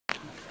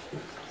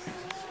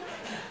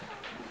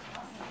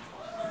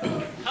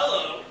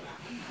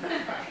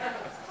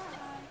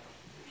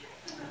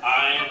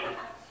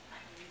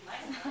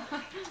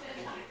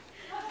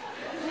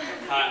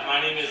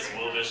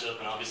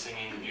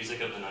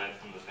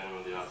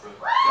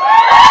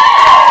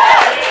opera.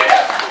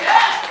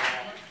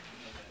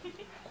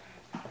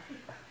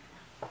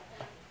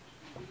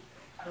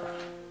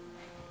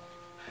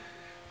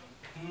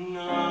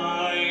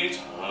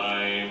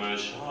 Nighttime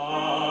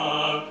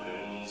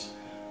sharpens,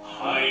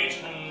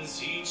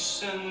 heightens each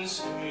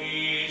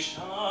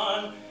sensation,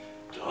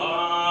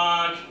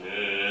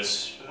 darkness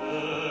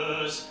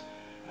stirs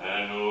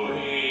and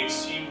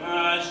wakes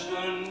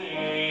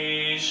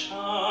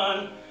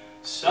imagination.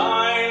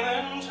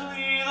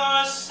 Silently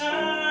the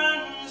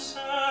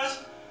senses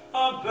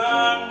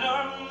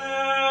abandon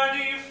their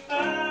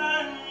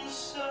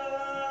defenses.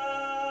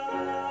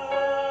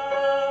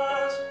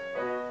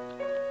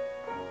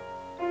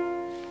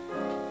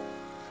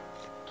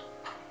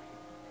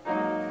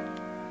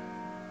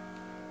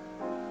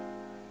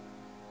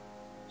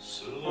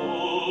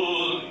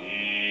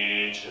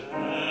 Slowly,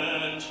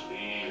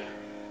 gently,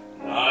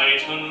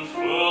 night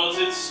unfurls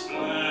its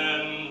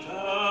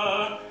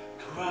splendor.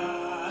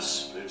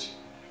 Grasp it,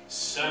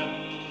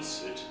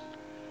 sense it,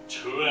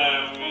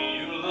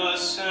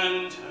 tremulous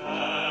and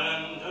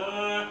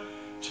tender.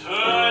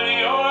 Turn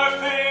your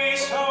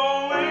face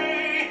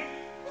away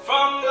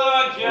from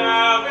the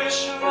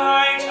garish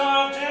light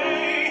of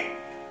day.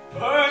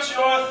 Purge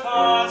your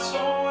thoughts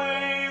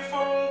away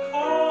from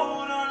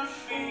cold,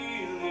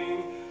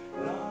 unfeeling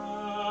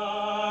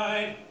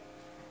light,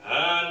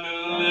 and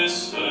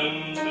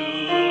listen to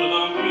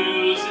the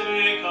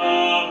music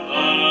of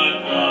the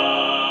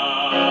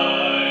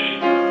night.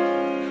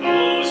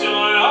 Close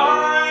your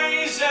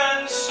eyes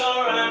and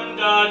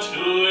surrender to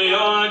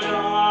your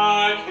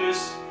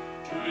darkest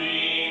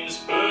dreams.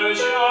 Purge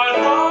your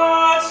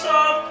thoughts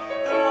of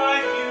the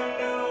life you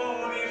knew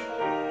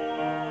before.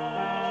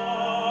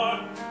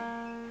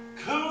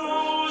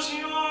 Close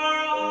your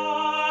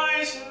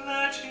eyes,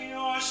 let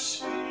your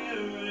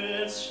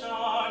spirit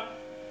start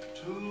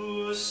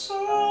to soar,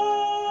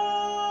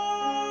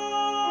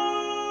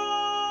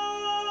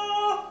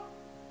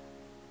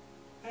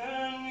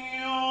 and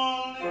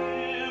you'll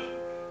live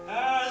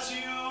as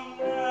you've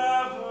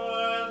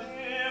never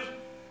lived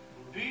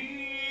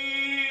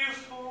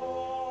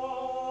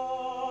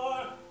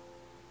before.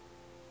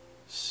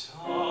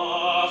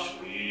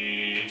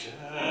 Softly,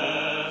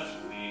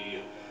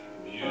 deftly,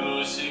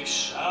 music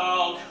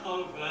shall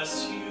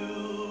caress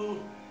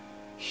you.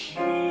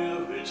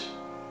 Hear it,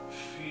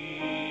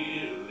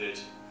 feel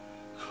it,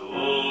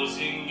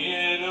 closing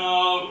in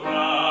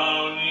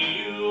around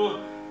you.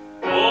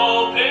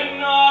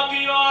 Open up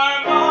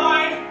your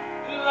mind,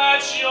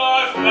 let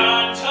your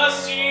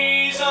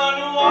fantasies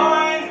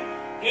unwind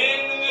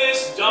in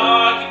this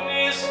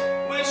darkness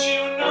which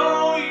you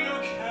know you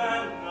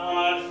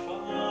cannot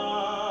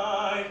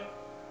fight.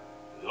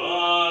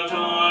 The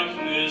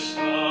darkness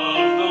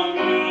of the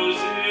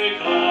music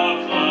of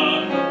the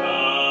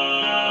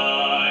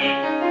night.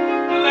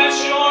 Let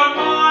your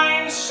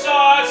mind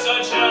start a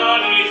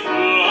journey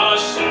through a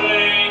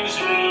strange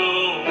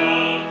new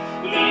world.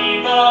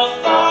 Leave all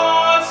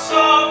thoughts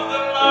of the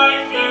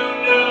life you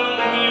knew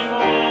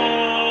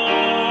before.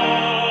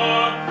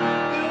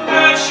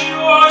 Let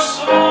your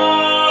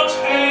soul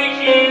take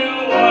you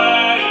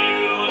where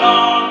you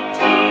long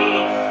to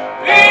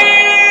be.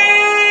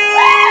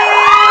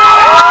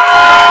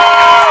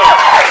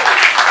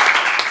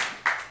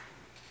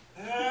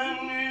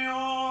 And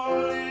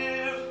you'll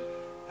live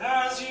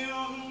as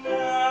you've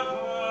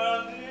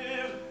never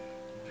lived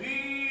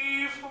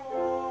before.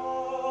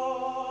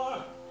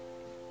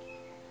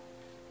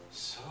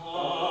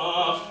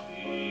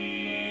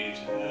 Softly,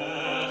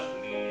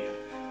 deftly,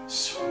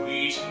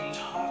 sweet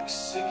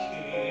intoxication.